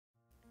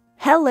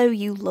Hello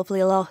you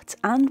lovely lot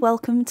and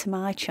welcome to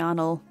my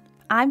channel.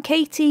 I'm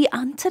Katie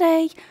and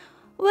today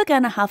we're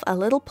going to have a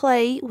little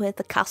play with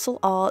the Castle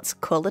Arts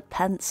coloured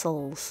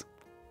pencils.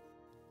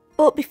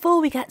 But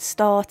before we get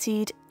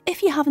started,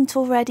 if you haven't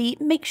already,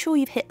 make sure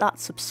you've hit that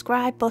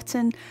subscribe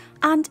button,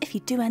 and if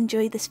you do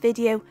enjoy this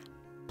video,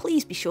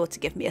 please be sure to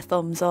give me a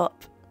thumbs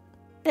up.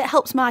 It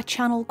helps my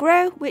channel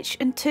grow, which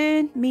in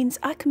turn means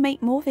I can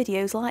make more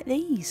videos like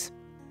these.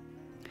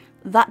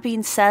 That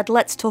being said,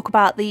 let's talk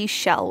about these,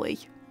 shall we?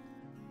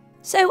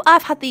 So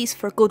I've had these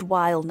for a good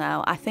while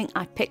now. I think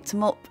I picked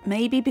them up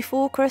maybe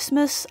before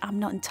Christmas, I'm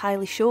not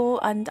entirely sure,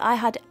 and I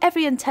had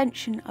every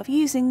intention of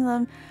using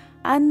them,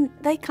 and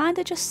they kind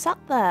of just sat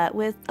there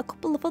with a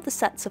couple of other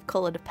sets of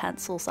coloured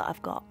pencils that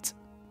I've got.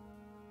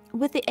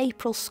 With the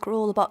April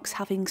scroller box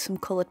having some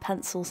coloured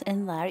pencils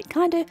in there, it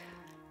kind of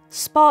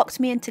sparked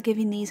me into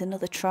giving these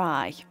another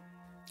try.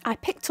 I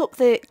picked up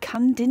the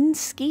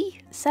Kandinsky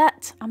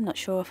set, I'm not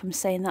sure if I'm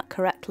saying that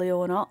correctly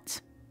or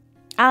not.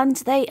 And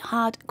they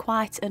had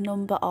quite a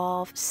number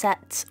of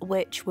sets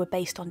which were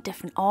based on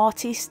different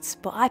artists,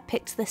 but I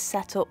picked this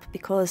set up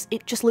because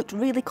it just looked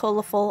really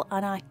colourful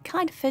and I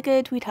kind of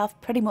figured we'd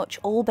have pretty much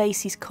all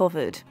bases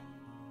covered.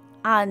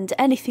 And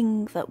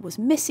anything that was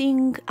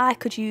missing, I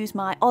could use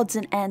my odds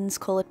and ends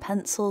coloured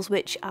pencils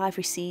which I've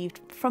received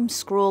from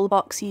scroll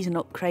boxes and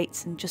up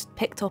crates and just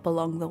picked up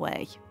along the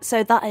way.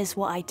 So that is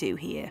what I do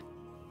here.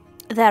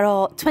 There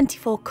are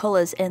 24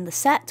 colours in the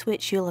set,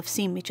 which you'll have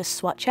seen me just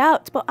swatch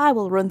out, but I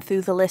will run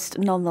through the list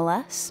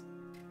nonetheless.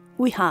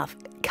 We have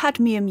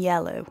cadmium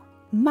yellow,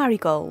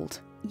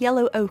 marigold,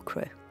 yellow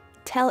ochre,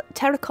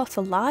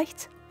 terracotta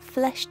light,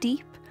 flesh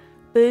deep,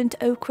 burnt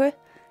ochre,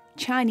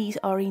 Chinese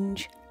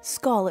orange,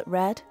 scarlet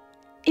red,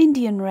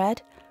 Indian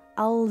red,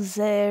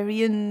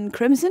 Algerian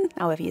crimson,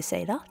 however you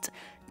say that,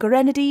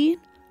 grenadine,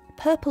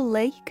 purple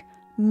lake,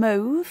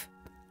 mauve,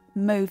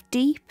 mauve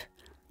deep,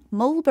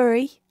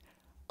 mulberry,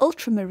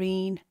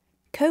 ultramarine,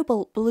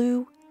 cobalt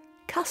blue,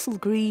 castle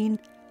green,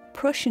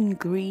 Prussian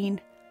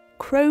green,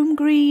 chrome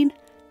green,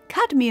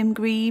 cadmium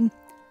green,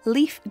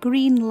 leaf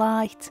green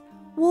light,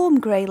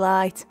 warm grey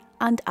light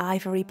and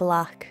ivory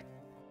black.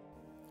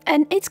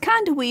 And it's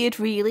kind of weird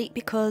really,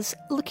 because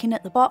looking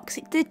at the box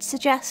it did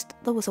suggest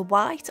there was a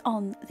white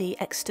on the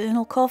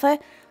external cover,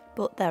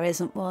 but there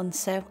isn't one,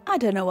 so I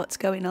don't know what's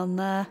going on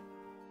there.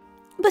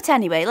 But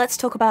anyway, let's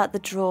talk about the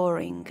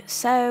drawing.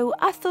 So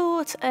I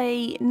thought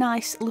a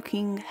nice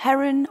looking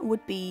heron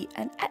would be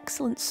an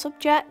excellent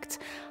subject,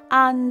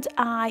 and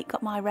I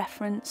got my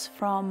reference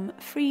from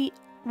Free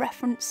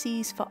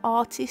References for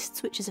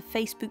Artists, which is a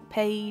Facebook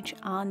page,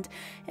 and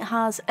it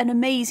has an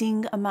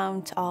amazing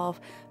amount of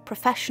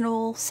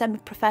professional,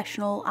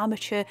 semi-professional,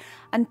 amateur,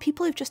 and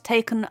people who've just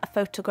taken a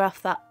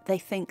photograph that they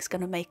think is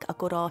going to make a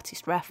good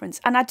artist reference,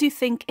 and I do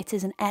think it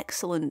is an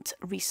excellent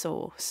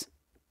resource.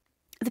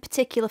 The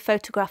particular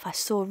photograph I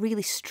saw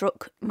really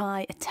struck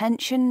my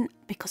attention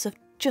because of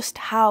just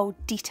how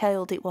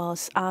detailed it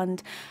was,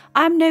 and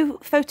I'm no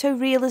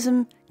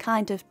photorealism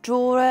kind of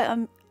drawer.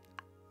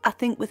 I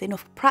think with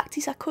enough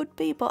practice I could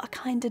be, but I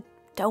kind of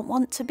don't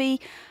want to be.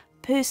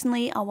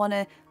 Personally, I want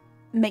to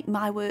make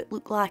my work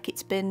look like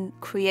it's been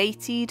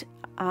created,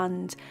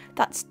 and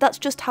that's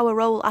just how I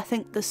roll. I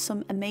think there's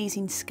some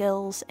amazing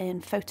skills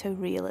in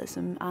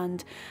photorealism,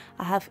 and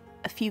I have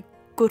a few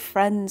good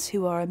friends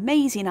who are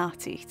amazing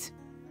at it.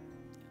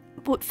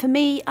 But for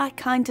me, I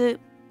kind of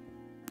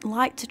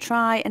like to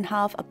try and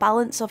have a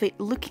balance of it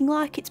looking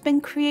like it's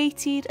been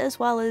created as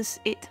well as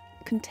it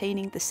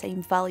containing the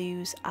same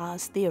values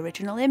as the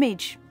original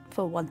image,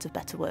 for want of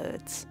better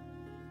words.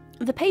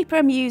 The paper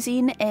I'm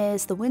using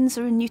is the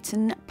Winsor &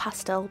 Newton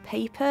pastel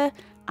paper,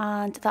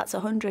 and that's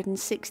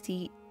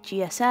 160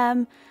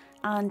 GSM,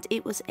 and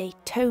it was a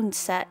toned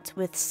set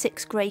with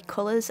 6 grey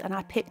colours, and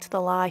I picked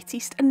the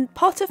lightest, and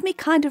part of me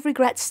kind of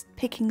regrets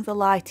picking the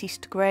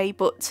lightest grey,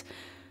 but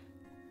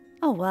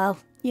oh well,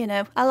 you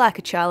know, I like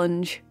a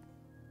challenge.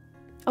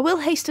 I will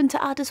hasten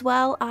to add as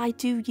well, I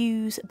do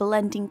use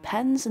blending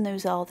pens, and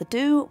those are the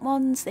Do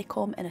ones. They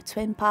come in a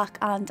twin pack,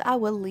 and I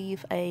will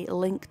leave a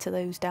link to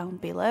those down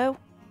below.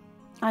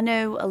 I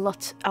know a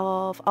lot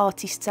of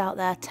artists out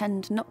there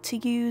tend not to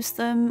use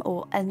them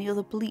or any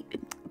other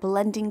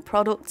blending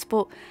products,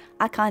 but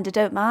I kind of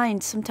don't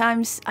mind.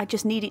 Sometimes I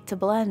just need it to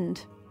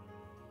blend.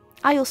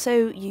 I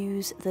also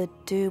use the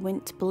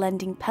Derwent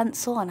blending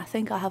pencil, and I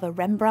think I have a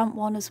Rembrandt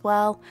one as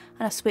well,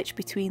 and I switch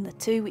between the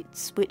two.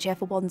 It's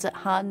whichever one's at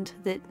hand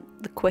the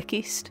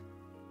quickest.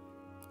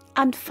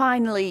 And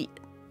finally,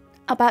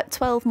 about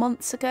 12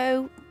 months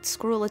ago,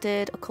 Scroller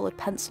did a coloured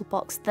pencil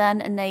box then,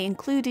 and they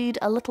included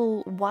a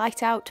little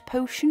whiteout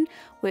potion,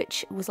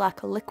 which was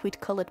like a liquid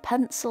coloured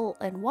pencil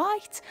in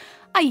white.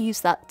 I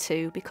use that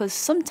too, because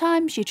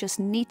sometimes you just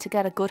need to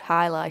get a good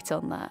highlight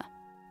on there.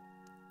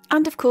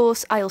 And of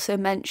course, I also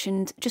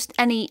mentioned just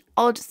any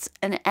odds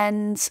and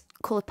ends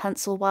coloured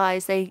pencil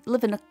wise. They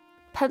live in a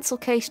pencil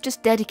case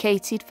just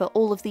dedicated for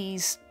all of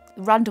these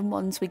random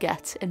ones we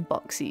get in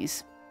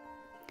boxes.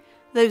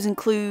 Those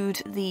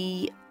include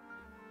the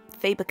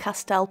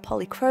Faber-Castell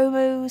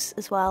polychromos,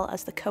 as well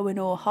as the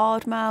Koh-i-Noor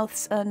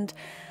hardmouths, and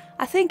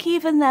I think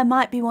even there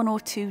might be one or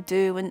two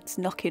Derwents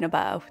knocking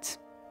about.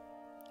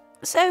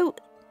 So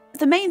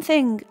the main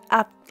thing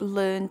I've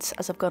learnt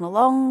as I've gone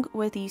along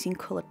with using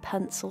coloured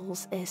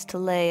pencils is to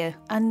layer,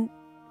 and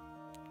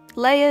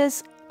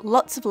layers,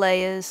 lots of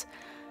layers,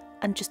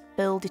 and just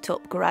build it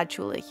up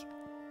gradually.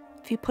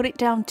 If you put it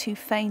down too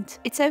faint,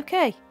 it's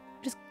okay,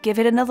 just give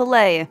it another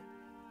layer.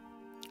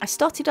 I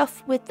started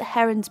off with the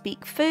heron's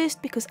beak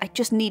first because I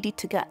just needed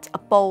to get a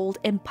bold,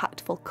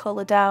 impactful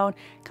colour down.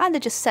 Kind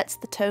of just sets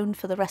the tone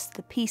for the rest of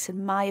the piece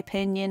in my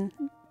opinion.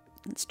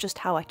 It's just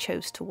how I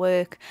chose to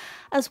work,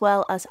 as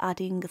well as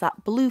adding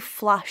that blue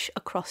flash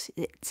across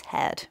its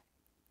head.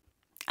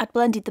 I'd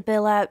blended the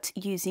bill out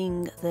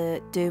using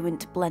the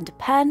Derwent blender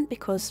pen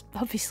because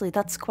obviously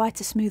that's quite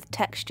a smooth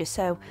texture,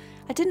 so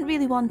I didn't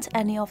really want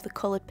any of the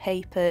coloured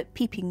paper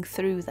peeping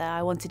through there.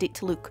 I wanted it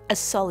to look as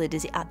solid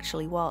as it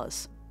actually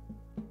was.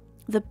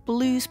 The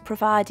blues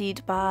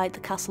provided by the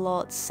Castle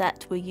Arts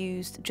set were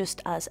used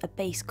just as a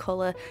base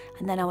colour,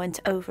 and then I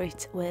went over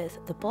it with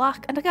the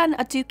black. And again,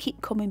 I do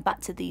keep coming back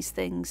to these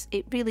things.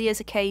 It really is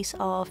a case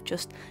of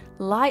just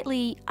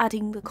lightly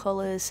adding the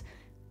colours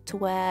to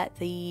where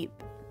the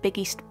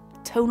biggest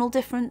tonal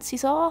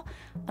differences are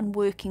and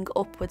working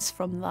upwards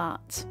from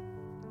that.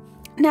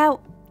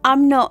 Now,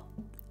 I'm not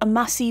a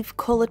massive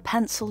coloured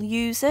pencil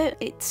user.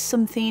 It's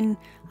something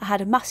I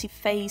had a massive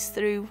phase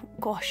through,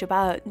 gosh,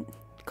 about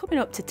coming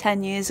up to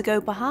 10 years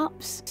ago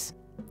perhaps.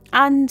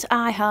 And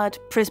I had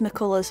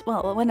Prismacolors.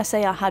 Well, when I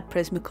say I had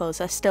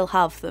Prismacolors, I still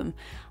have them.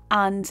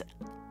 And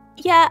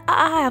yeah,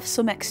 I have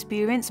some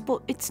experience,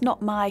 but it's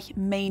not my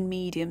main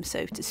medium,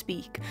 so to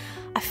speak.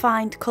 I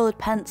find coloured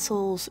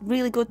pencils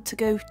really good to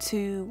go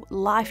to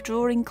life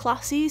drawing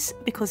classes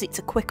because it's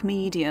a quick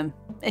medium,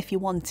 if you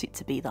want it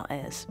to be, that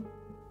is.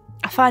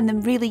 I find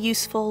them really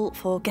useful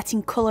for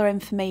getting colour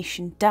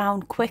information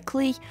down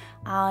quickly,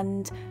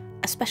 and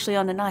especially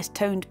on a nice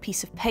toned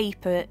piece of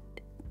paper,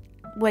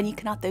 when you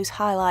can add those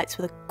highlights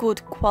with a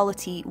good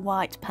quality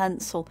white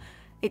pencil,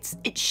 it's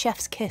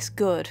chef's kiss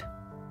good.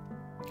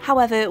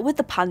 However, with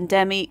the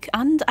pandemic,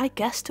 and I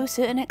guess to a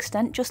certain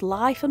extent just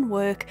life and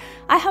work,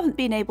 I haven't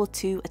been able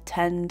to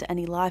attend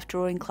any live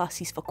drawing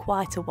classes for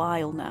quite a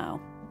while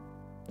now.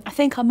 I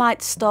think I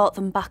might start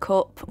them back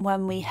up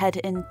when we head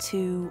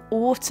into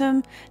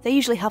autumn. They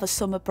usually have a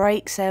summer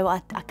break, so I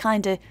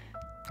kind of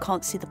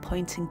can't see the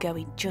point in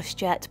going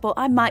just yet, but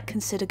I might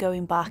consider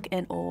going back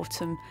in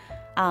autumn,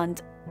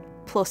 and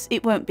plus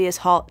it won't be as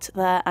hot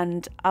there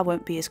and I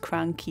won't be as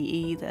cranky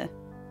either.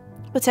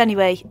 But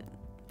anyway,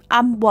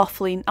 I'm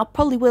waffling. I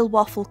probably will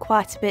waffle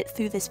quite a bit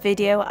through this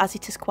video as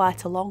it is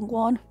quite a long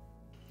one.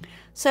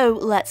 So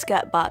let's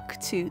get back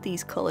to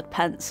these coloured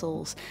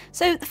pencils.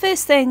 So the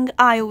first thing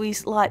I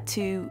always like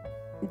to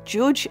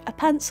judge a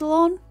pencil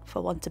on,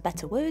 for want of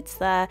better words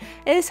there,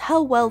 is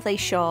how well they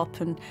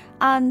sharpen.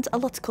 And a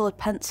lot of coloured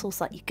pencils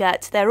that you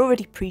get, they're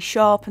already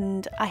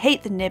pre-sharpened. I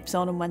hate the nibs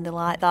on them when they're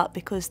like that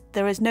because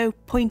there is no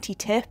pointy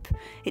tip.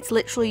 It's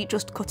literally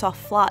just cut off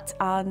flat,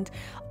 and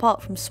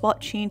apart from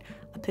swatching,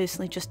 I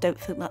personally just don't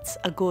think that's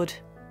a good,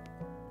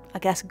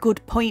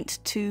 good point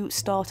to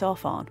start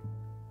off on.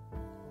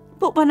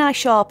 But when I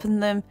sharpen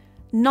them,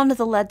 none of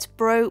the leads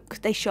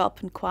broke, they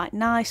sharpened quite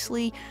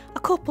nicely. A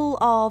couple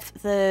of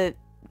the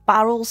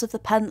barrels of the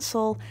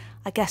pencil,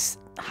 I guess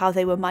how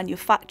they were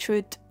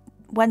manufactured,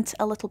 went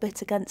a little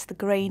bit against the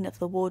grain of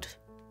the wood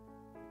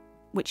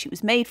which it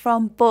was made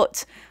from,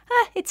 but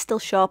it still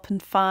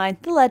sharpened fine,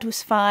 the lead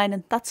was fine,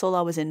 and that's all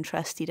I was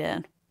interested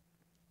in.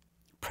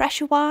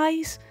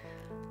 Pressure-wise,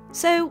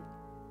 so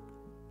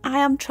I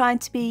am trying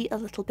to be a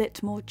little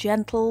bit more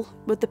gentle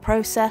with the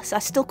process. I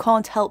still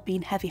can't help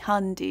being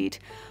heavy-handed,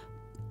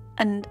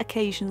 and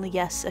occasionally,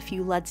 yes, a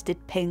few leads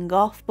did ping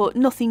off, but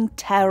nothing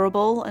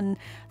terrible, and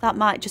that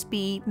might just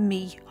be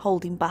me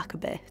holding back a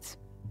bit.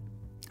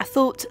 I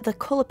thought the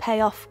colour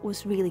payoff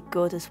was really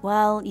good as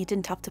well. You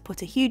didn't have to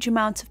put a huge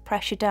amount of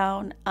pressure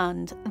down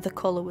and the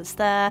colour was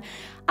there,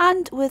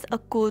 and with a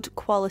good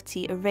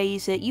quality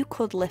eraser you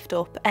could lift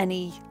up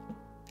any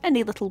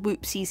little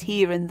whoopsies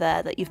here and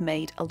there that you've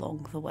made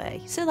along the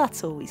way, so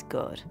that's always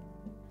good.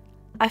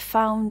 I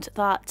found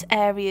that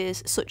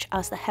areas such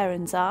as the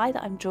heron's eye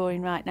that I'm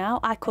drawing right now,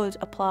 I could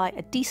apply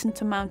a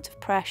decent amount of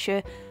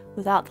pressure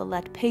without the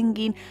lead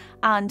pinging,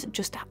 and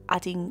just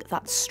adding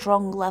that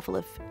strong level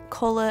of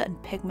colour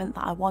and pigment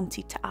that I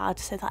wanted to add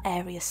so that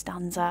area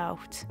stands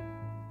out.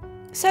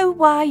 So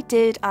why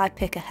did I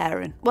pick a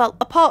heron? Well,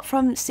 apart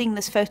from seeing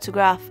this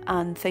photograph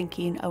and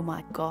thinking, oh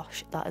my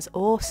gosh, that is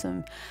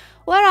awesome,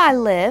 where I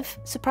live,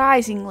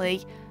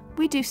 surprisingly,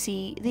 we do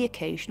see the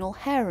occasional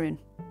heron.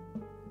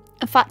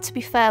 In fact, to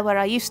be fair, where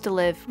I used to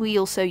live, we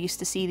also used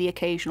to see the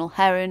occasional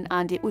heron,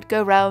 and it would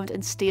go round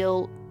and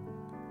steal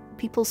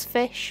people's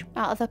fish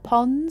out of their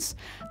ponds.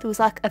 There was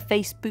like a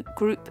Facebook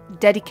group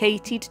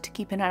dedicated to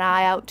keeping an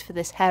eye out for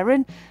this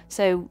heron,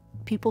 so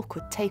people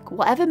could take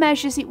whatever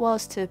measures it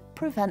was to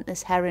prevent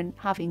this heron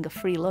having a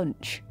free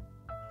lunch.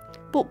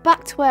 But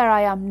back to where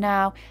I am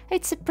now,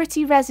 it's a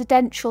pretty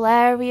residential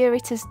area.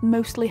 It is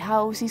mostly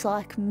houses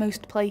like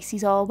most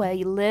places are where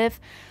you live,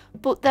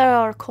 but there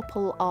are a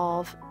couple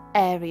of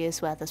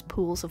areas where there's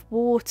pools of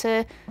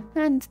water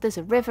and there's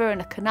a river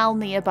and a canal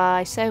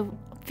nearby, so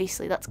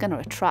obviously that's going to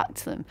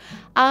attract them.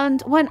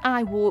 And when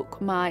I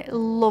walk my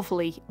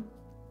lovely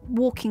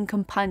walking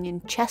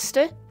companion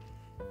Chester,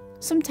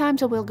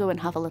 sometimes I will go and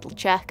have a little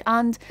check,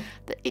 and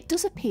it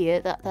does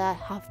appear that there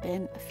have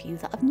been a few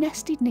that have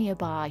nested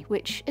nearby,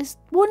 which is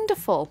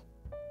wonderful.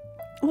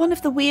 One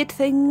of the weird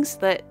things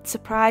that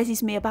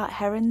surprises me about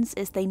herons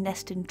is they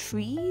nest in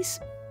trees.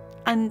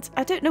 And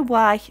I don't know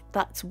why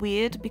that's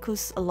weird,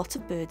 because a lot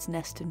of birds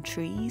nest in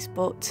trees,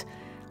 but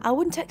I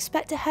wouldn't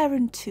expect a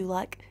heron to.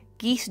 Like,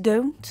 geese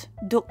don't,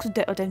 ducks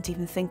don't, I don't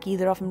even think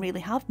either of them really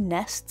have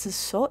nests as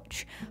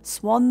such,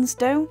 swans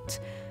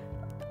don't.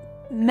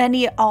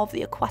 Many of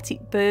the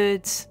aquatic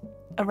birds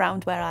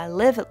around where I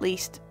live, at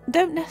least,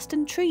 don't nest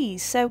in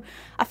trees, so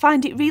I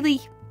find it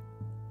really,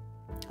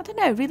 I don't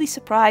know, really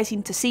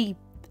surprising to see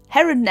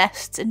heron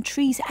nests in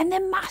trees, and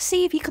they're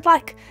massive. You could,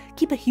 like,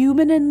 keep a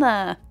human in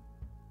there.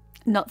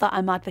 Not that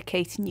I'm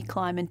advocating you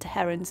climb into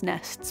herons'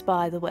 nests,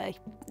 by the way.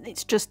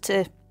 It's just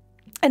an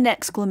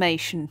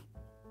exclamation.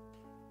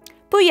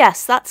 But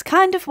yes, that's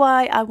kind of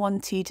why I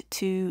wanted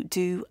to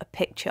do a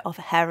picture of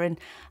a heron.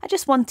 I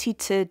just wanted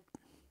to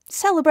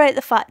celebrate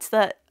the fact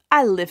that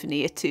I live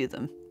near to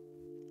them.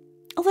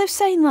 Although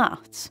saying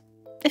that,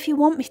 if you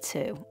want me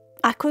to,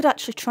 I could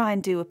actually try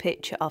and do a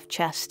picture of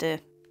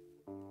Chester.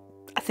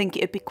 I think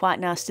it would be quite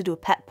nice to do a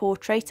pet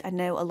portrait. I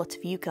know a lot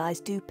of you guys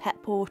do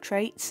pet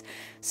portraits,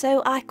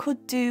 so I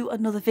could do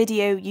another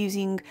video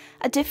using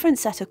a different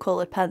set of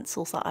coloured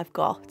pencils that I've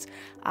got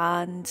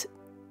and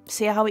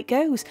see how it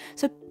goes.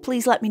 So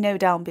please let me know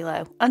down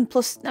below. And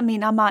plus, I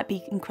mean, I might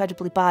be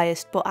incredibly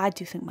biased, but I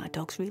do think my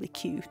dog's really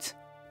cute.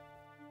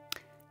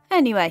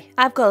 Anyway,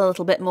 I've got a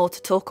little bit more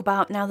to talk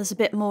about now. There's a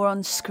bit more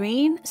on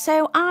screen.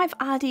 So I've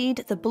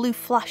added the blue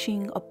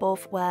flashing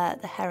above where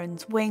the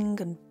heron's wing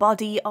and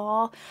body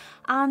are.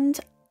 And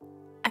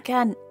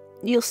again,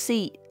 you'll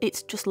see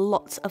it's just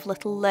lots of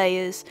little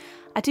layers.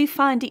 I do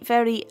find it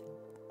very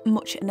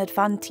much an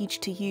advantage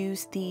to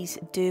use these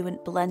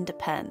Derwent blender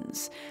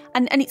pens.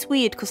 And it's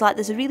weird because, like,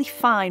 there's a really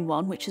fine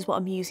one, which is what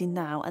I'm using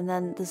now, and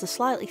then there's a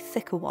slightly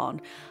thicker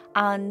one.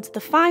 And the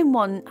fine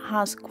one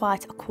has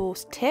quite a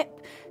coarse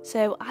tip,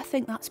 so I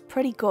think that's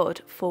pretty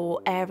good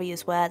for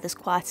areas where there's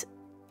quite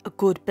a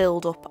good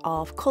build-up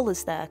of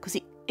colours there, because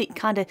it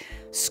kind of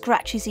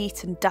scratches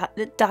it and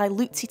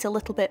dilutes it a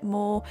little bit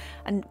more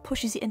and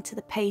pushes it into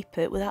the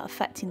paper without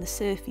affecting the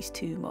surface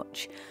too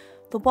much.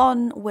 The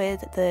one with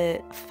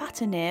the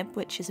fatter nib,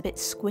 which is a bit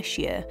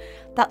squishier,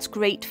 that's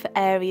great for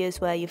areas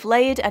where you've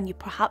layered and you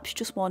perhaps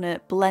just want to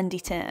blend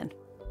it in.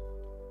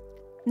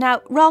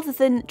 Now, rather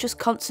than just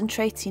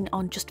concentrating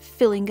on just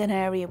filling an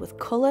area with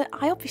colour,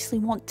 I obviously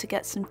want to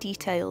get some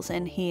details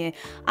in here,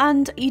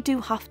 and you do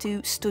have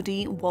to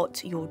study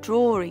what you're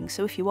drawing.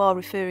 So if you are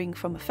referring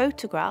from a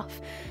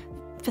photograph,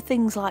 for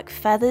things like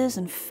feathers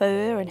and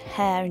fur and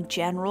hair in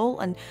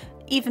general, and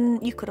even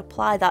you could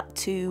apply that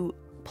to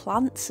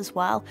plants as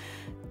well,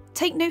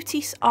 take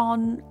notice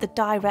on the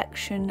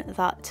direction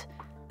that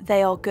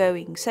they are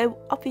going. So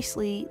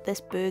obviously this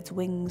bird's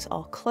wings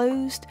are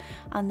closed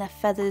and their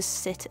feathers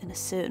sit in a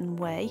certain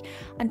way,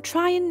 and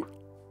try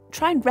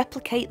and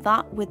replicate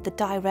that with the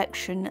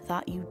direction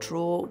that you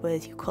draw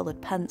with your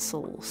coloured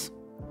pencils.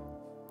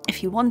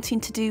 If you're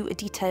wanting to do a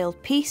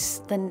detailed piece,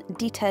 then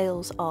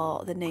details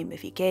are the name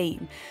of your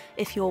game.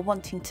 If you're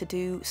wanting to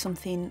do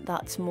something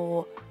that's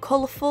more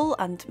colourful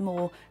and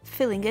more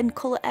filling in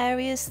colour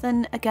areas,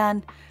 then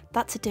again,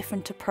 that's a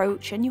different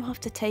approach, and you have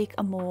to take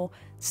a more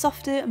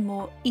softer and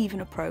more even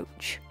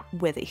approach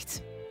with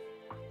it.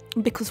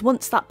 Because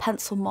once that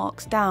pencil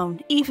marks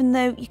down, even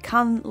though you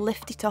can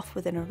lift it off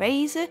with an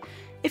eraser,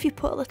 if you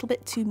put a little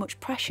bit too much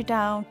pressure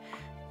down,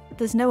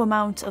 there's no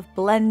amount of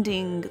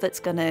blending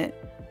that's going to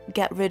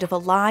get rid of a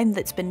line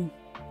that's been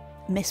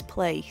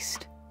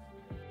misplaced.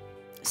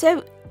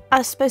 So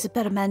I suppose I'd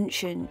better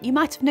mention, you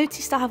might have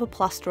noticed I have a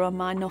plaster on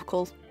my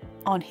knuckle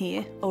on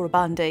here, or a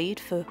band-aid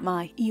for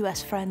my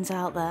US friends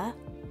out there.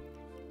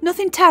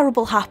 Nothing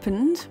terrible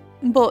happened,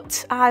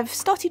 but I've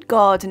started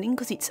gardening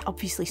because it's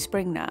obviously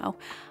spring now,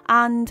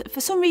 and for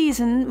some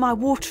reason my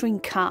watering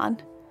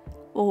can,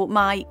 or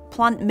my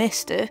plant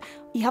mister,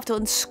 you have to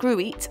unscrew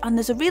it, and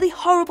there's a really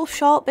horrible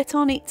sharp bit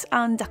on it,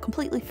 and I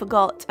completely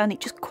forgot, and it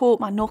just caught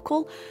my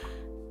knuckle.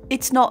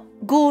 It's not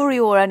gory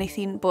or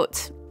anything,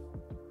 but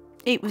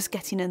it was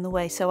getting in the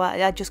way, so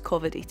I just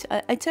covered it.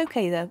 It's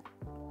okay though.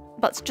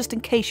 That's just in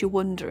case you're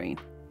wondering.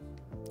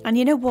 And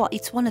you know what?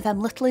 It's one of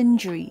them little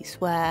injuries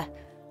where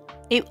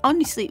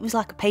honestly, it was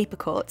like a paper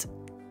cut.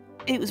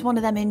 It was one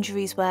of them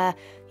injuries where,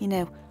 you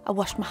know, I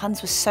washed my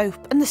hands with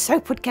soap and the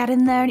soap would get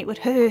in there and it would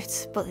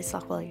hurt. But it's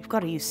like, well, you've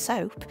got to use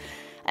soap.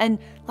 And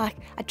like,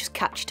 I just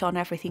catch it on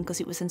everything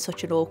because it was in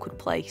such an awkward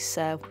place.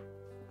 So,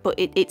 but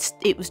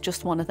it was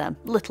just one of them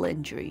little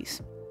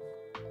injuries.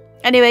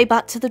 Anyway,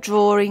 back to the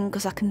drawing,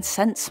 because I can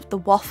sense the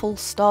waffle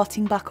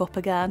starting back up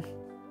again.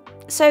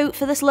 So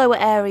for this lower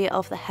area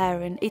of the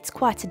heron, it's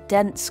quite a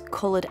dense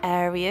coloured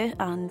area,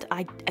 and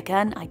I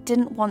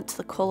didn't want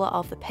the colour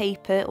of the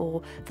paper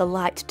or the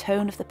light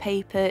tone of the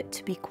paper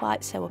to be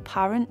quite so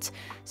apparent,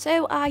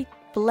 so I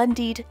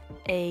blended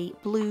a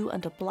blue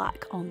and a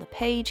black on the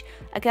page,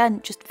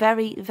 again just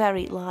very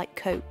light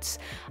coats,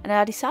 and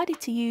I decided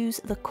to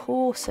use the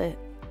coarser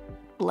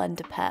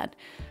blender pen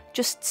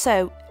just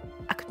so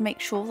I could make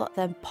sure that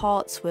them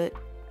parts were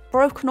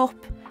broken up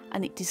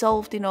and it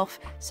dissolved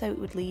enough so it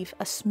would leave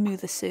a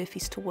smoother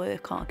surface to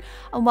work on.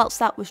 And whilst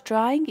that was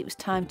drying, it was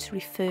time to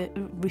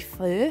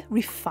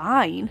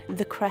refine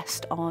the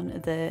crest on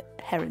the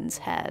heron's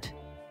head.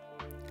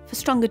 For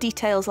stronger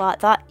details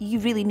like that, you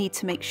really need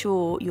to make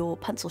sure your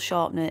pencil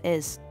sharpener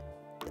is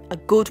a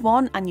good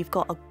one and you've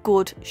got a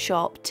good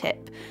sharp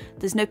tip.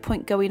 There's no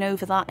point going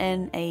over that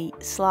in a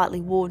slightly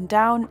worn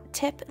down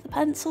tip of the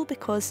pencil,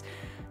 because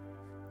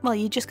well,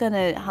 you're just going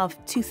to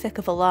have too thick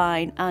of a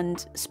line,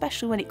 and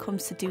especially when it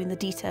comes to doing the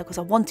detail, because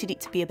I wanted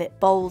it to be a bit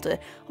bolder,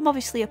 I'm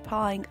obviously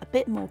applying a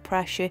bit more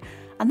pressure,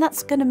 and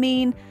that's going to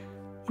mean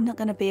you're not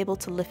going to be able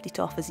to lift it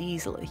off as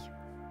easily.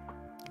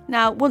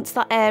 Now, once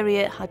that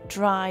area had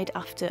dried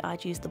after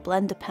I'd used the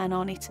blender pen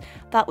on it,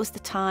 that was the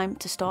time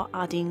to start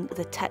adding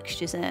the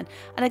textures in.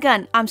 And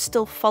again, I'm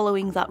still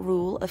following that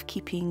rule of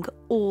keeping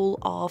all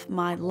of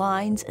my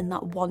lines in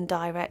that one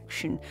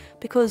direction,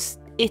 because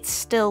it's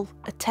still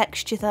a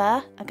texture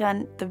there.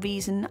 Again, the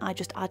reason I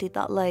just added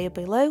that layer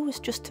below was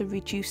just to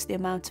reduce the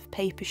amount of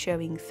paper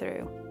showing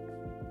through.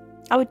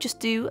 I would just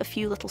do a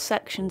few little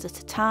sections at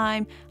a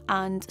time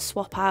and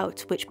swap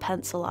out which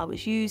pencil I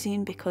was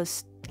using,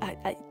 because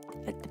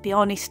to be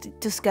honest, it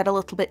does get a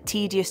little bit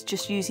tedious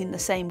just using the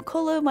same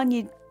colour when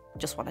you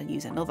just want to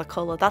use another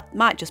colour. That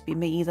might just be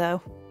me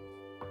though.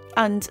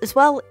 And as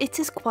well, it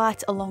is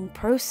quite a long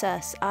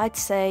process. I'd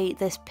say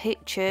this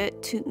picture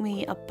took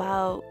me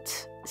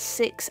about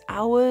 6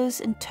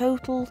 hours in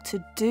total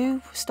to do,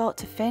 start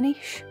to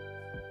finish.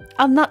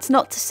 And that's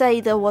not to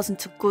say there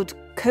wasn't a good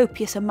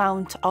copious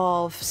amount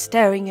of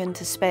staring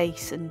into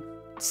space and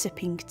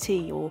sipping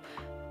tea, or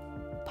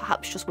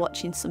perhaps just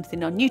watching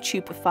something on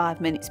YouTube for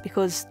 5 minutes,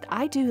 because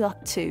I do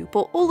that too.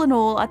 But all in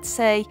all, I'd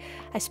say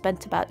I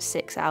spent about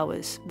 6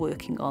 hours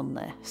working on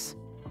this.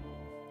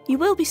 You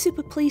will be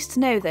super pleased to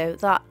know though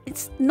that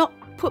it's not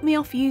put me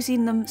off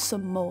using them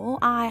some more.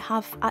 I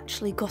have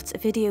actually got a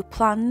video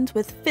planned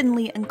with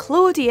Finley and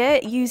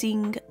Claudia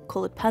using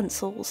coloured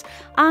pencils,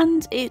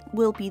 and it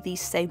will be these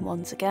same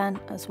ones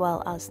again, as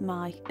well as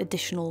my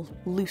additional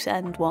loose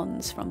end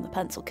ones from the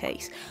pencil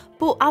case.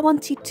 But I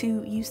wanted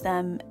to use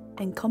them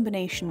in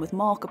combination with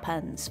marker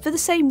pens for the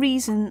same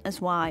reason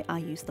as why I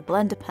use the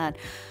blender pen.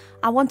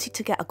 I wanted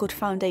to get a good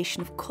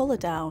foundation of colour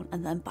down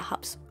and then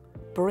perhaps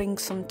bring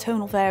some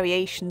tonal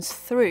variations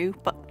through,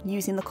 but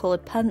using the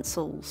coloured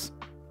pencils.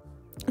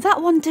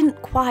 That one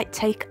didn't quite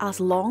take as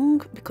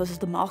long because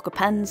the marker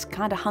pens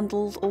kind of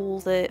handled all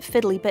the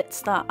fiddly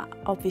bits that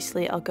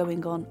obviously are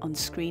going on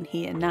screen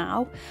here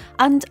now,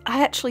 and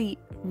I actually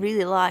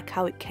really like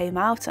how it came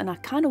out and I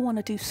kind of want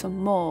to do some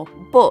more,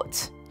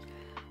 but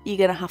you're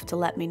going to have to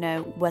let me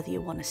know whether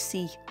you want to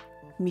see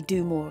me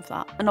do more of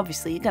that, and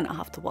obviously you're going to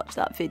have to watch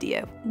that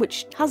video,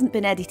 which hasn't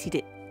been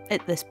edited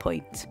at this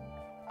point.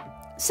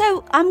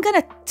 So I'm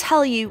going to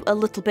tell you a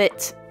little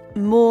bit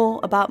more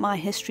about my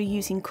history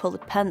using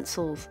coloured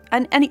pencils,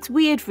 and it's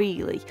weird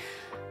really.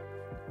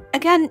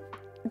 Again,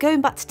 going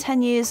back to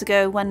 10 years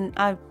ago when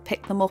I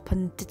picked them up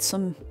and did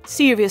some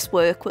serious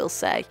work, we'll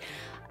say,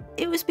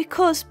 it was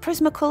because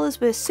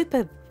Prismacolors were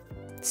super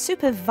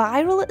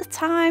viral at the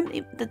time.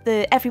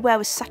 Everywhere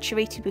was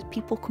saturated with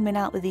people coming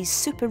out with these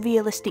super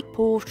realistic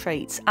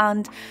portraits,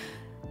 and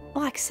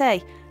like I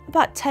say,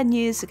 about 10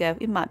 years ago,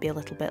 it might be a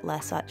little bit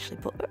less actually,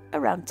 but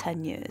around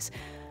 10 years,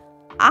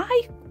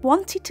 I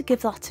wanted to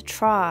give that a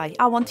try.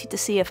 I wanted to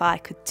see if I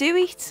could do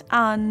it,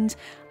 and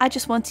I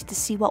just wanted to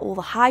see what all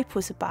the hype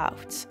was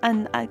about.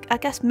 And I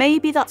guess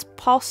maybe that's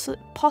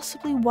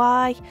possibly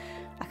why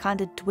I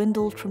kind of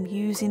dwindled from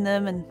using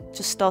them and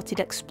just started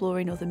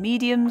exploring other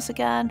mediums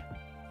again.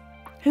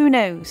 Who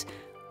knows?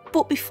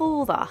 But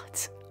before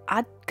that,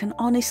 I can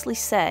honestly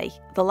say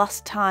the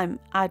last time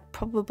I'd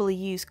probably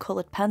used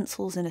coloured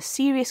pencils in a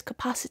serious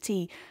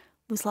capacity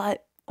was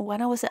like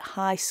when I was at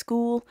high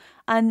school,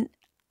 and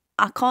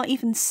I can't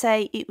even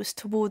say it was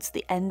towards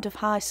the end of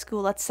high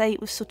school. I'd say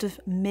it was sort of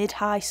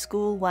mid-high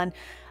school when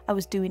I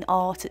was doing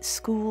art at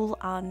school,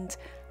 and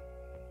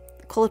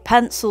coloured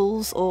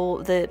pencils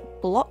or the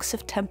blocks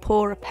of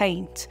tempera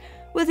paint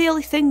were the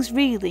only things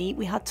really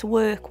we had to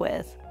work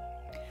with.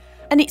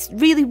 And it's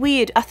really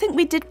weird. I think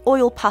we did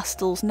oil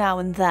pastels now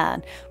and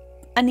then,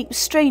 and it was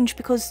strange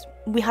because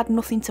we had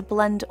nothing to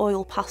blend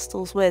oil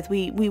pastels with.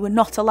 We were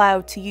not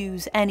allowed to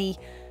use any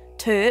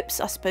terps,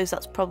 I suppose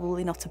that's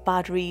probably not a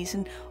bad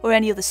reason, or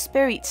any other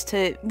spirits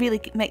to really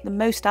make the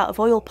most out of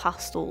oil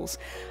pastels.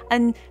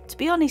 And to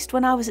be honest,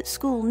 when I was at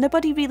school,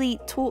 nobody really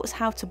taught us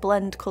how to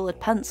blend coloured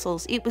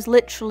pencils. It was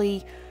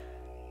literally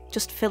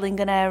just filling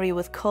an area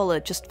with colour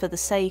just for the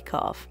sake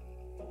of.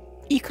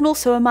 You can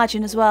also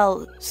imagine as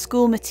well,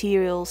 school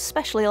materials,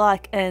 especially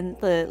like in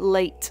the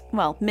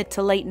mid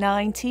to late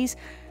 90s,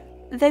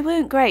 they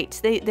weren't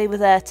great. They were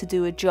there to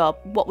do a job.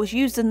 What was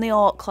used in the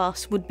art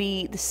class would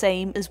be the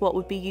same as what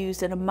would be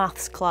used in a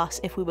maths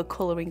class if we were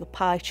colouring a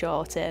pie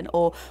chart in,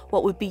 or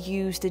what would be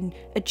used in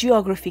a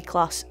geography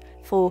class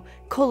for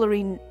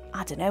colouring,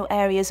 I don't know,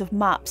 areas of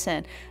maps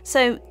in.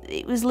 So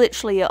it was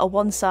literally a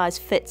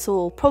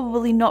one-size-fits-all,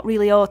 probably not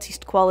really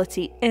artist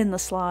quality in the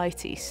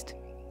slightest.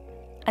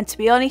 And to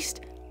be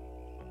honest,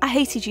 I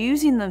hated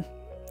using them.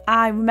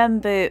 I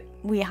remember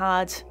we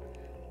had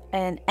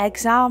an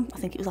exam, I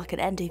think it was like an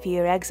end of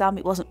year exam.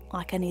 It wasn't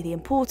like any of the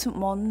important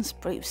ones,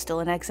 but it was still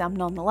an exam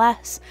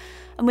nonetheless.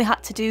 And we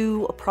had to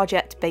do a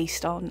project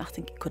based on, I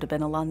think it could have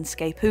been a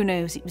landscape, who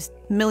knows, it was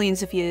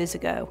millions of years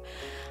ago.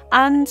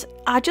 And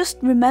I just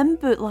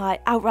remember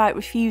like outright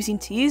refusing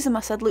to use them. I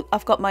said, look,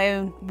 I've got my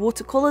own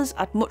watercolours,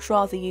 I'd much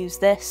rather use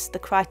this. The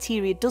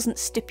criteria doesn't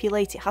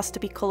stipulate it has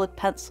to be coloured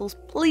pencils,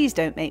 please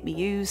don't make me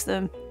use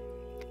them.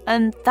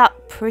 And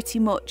that pretty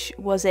much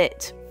was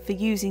it for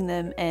using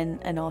them in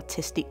an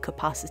artistic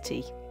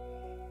capacity.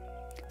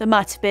 There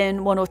might have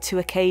been one or two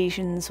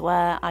occasions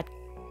where I'd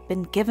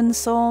been given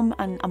some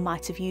and I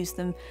might have used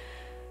them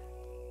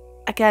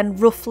again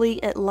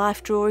roughly at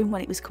life drawing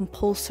when it was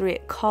compulsory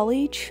at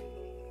college,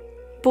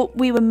 but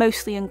we were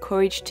mostly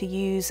encouraged to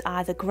use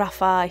either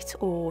graphite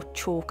or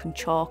chalk and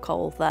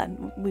charcoal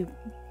then.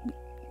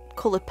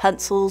 Coloured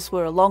pencils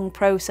were a long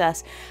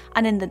process,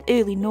 and in the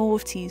early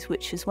noughties,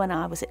 which is when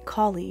I was at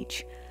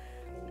college,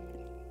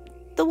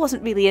 there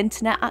wasn't really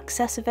internet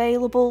access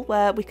available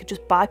where we could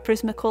just buy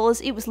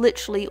Prismacolors. It was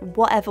literally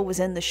whatever was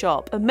in the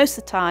shop, and most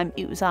of the time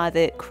it was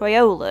either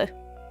Crayola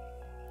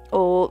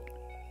or,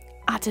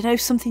 I don't know,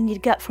 something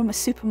you'd get from a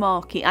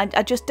supermarket.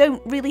 I just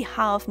don't really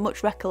have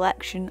much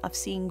recollection of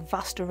seeing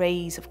vast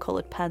arrays of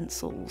coloured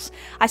pencils.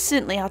 I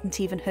certainly hadn't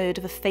even heard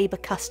of a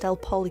Faber-Castell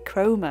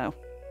Polychromo.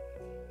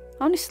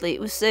 Honestly, it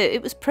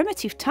was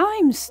primitive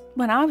times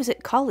when I was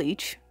at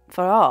college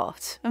for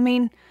art. I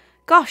mean,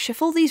 gosh,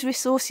 if all these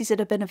resources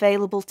had been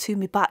available to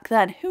me back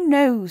then, who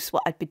knows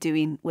what I'd be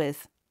doing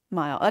with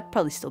my art. I'd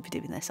probably still be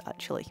doing this,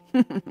 actually.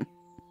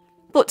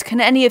 But can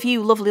any of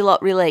you lovely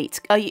lot relate?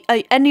 Are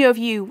any of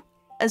you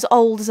as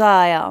old as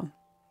I am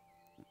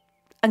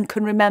and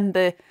can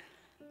remember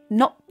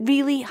not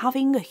really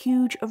having a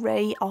huge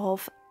array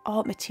of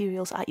art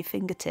materials at your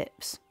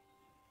fingertips?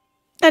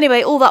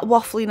 Anyway, all that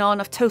waffling on,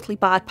 I've totally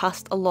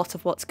bypassed a lot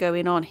of what's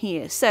going on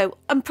here. So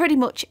I'm pretty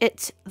much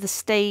at the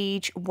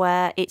stage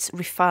where it's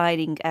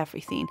refining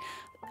everything.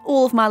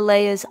 All of my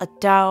layers are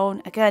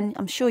down. Again,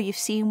 I'm sure you've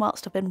seen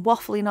whilst I've been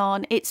waffling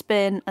on, it's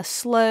been a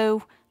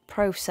slow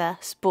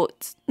process,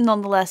 but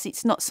nonetheless,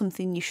 it's not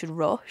something you should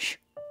rush.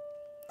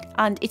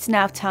 And it's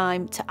now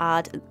time to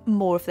add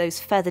more of those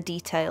feather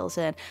details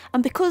in.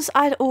 And because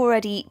I'd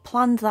already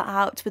planned that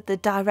out with the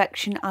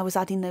direction I was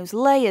adding those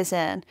layers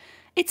in,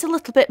 it's a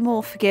little bit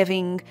more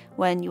forgiving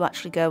when you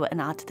actually go and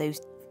add those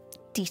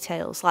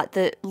details, like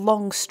the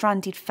long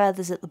stranded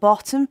feathers at the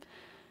bottom.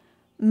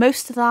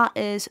 Most of that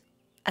is,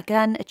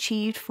 again,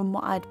 achieved from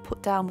what I'd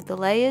put down with the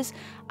layers,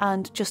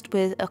 and just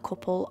with a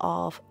couple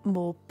of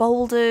more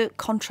bolder,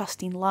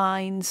 contrasting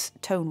lines,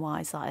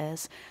 tone-wise that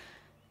is,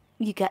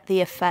 you get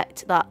the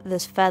effect that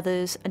there's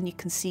feathers and you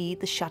can see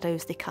the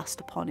shadows they cast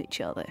upon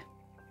each other.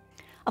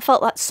 I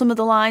felt like some of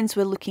the lines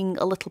were looking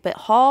a little bit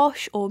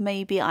harsh, or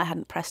maybe I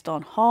hadn't pressed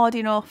on hard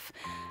enough,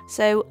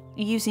 so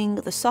using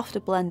the softer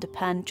blender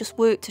pen just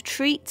worked a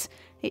treat.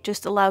 It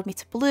just allowed me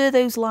to blur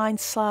those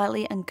lines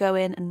slightly and go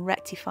in and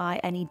rectify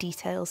any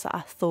details that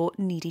I thought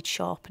needed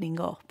sharpening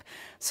up.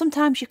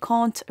 Sometimes you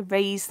can't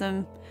erase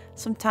them,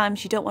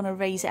 sometimes you don't want to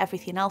erase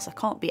everything else. I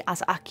can't be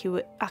as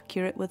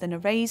accurate with an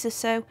eraser,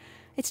 so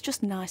it's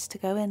just nice to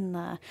go in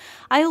there.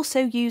 I also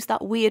used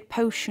that weird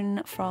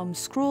potion from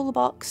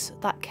Scrawlerbox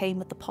that came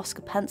with the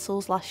Posca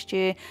pencils last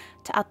year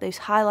to add those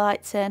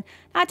highlights in.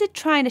 I did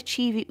try and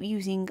achieve it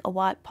using a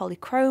white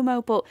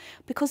polychromo, but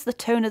because the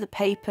tone of the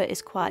paper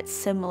is quite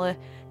similar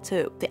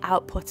to the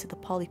output of the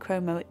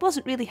polychromo, it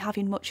wasn't really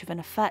having much of an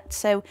effect,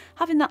 so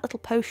having that little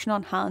potion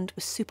on hand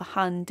was super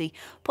handy.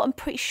 But I'm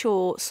pretty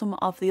sure some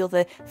of the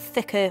other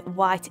thicker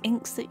white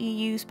inks that you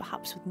use,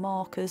 perhaps with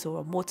markers or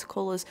on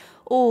watercolours,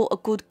 or a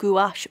good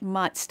gouache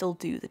might still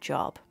do the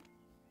job.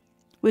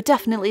 We're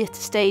definitely at a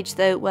stage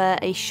though where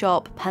a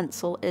sharp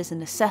pencil is a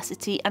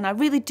necessity, and I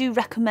really do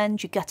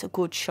recommend you get a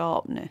good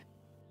sharpener.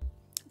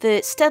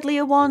 The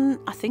Steadlier one,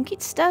 I think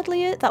it's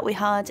Steadlier, that we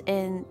had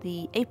in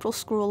the April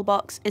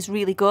Scrawlerbox is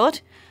really good.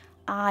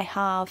 I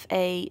have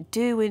a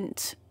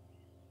Derwent,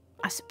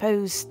 I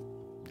suppose,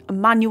 a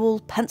manual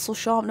pencil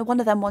sharpener, one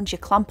of them ones you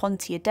clamp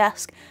onto your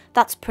desk.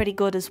 That's pretty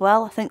good as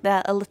well. I think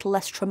they're a little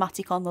less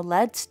traumatic on the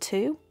leads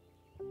too.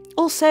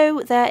 Also,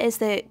 there is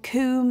the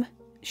Coombe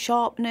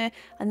sharpener,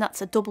 and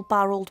that's a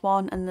double-barreled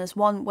one, and there's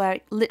one where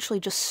it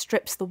literally just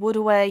strips the wood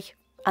away,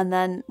 and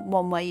then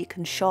one where you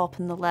can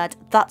sharpen the lead.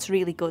 That's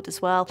really good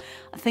as well.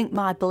 I think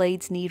my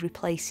blades need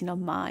replacing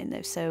on mine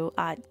though, so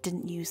I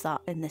didn't use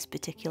that in this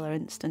particular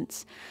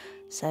instance.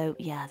 So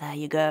yeah, there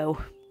you go.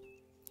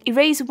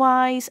 Eraser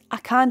wise, I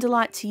kind of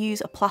like to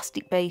use a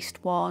plastic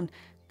based one.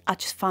 I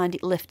just find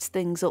it lifts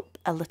things up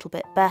a little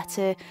bit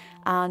better,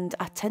 and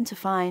I tend to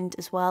find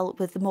as well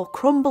with the more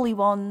crumbly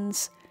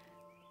ones,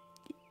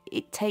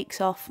 it takes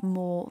off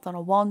more than I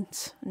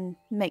want and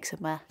makes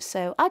a mess.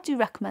 So I do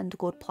recommend a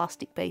good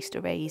plastic based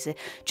eraser.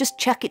 Just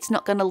check it's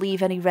not going to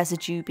leave any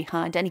residue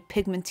behind, any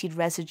pigmented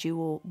residue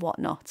or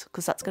whatnot,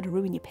 because that's going to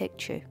ruin your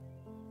picture.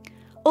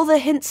 Other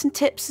hints and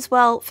tips as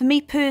well. For me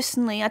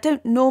personally, I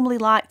don't normally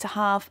like to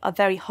have a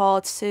very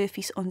hard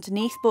surface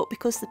underneath, but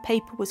because the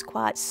paper was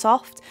quite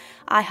soft,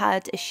 I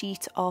had a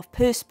sheet of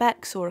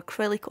Perspex or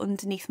acrylic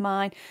underneath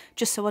mine,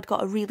 just so I'd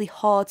got a really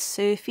hard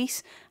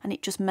surface, and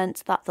it just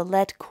meant that the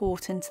lead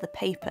caught into the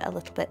paper a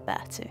little bit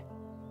better.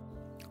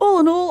 All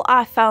in all,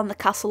 I found the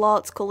Castle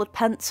Arts coloured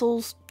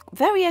pencils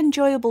very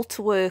enjoyable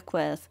to work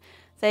with.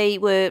 They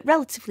were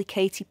relatively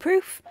Katie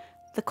proof,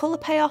 the colour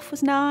payoff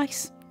was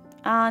nice,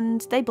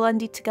 and they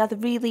blended together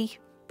really,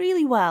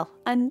 really well,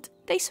 and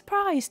they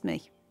surprised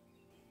me.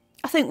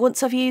 I think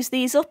once I've used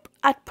these up,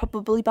 I'd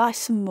probably buy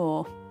some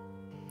more.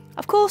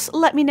 Of course,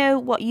 let me know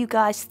what you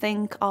guys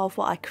think of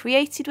what I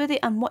created with it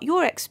and what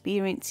your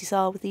experiences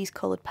are with these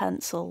coloured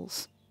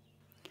pencils.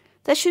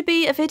 There should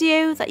be a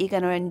video that you're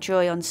going to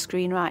enjoy on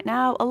screen right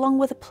now, along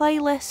with a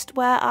playlist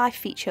where I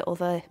feature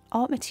other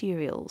art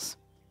materials.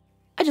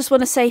 I just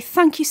want to say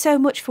thank you so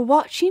much for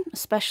watching,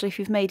 especially if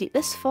you've made it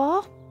this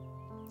far.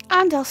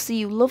 And I'll see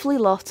you lovely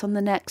lot on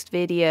the next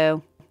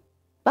video.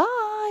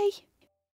 Bye!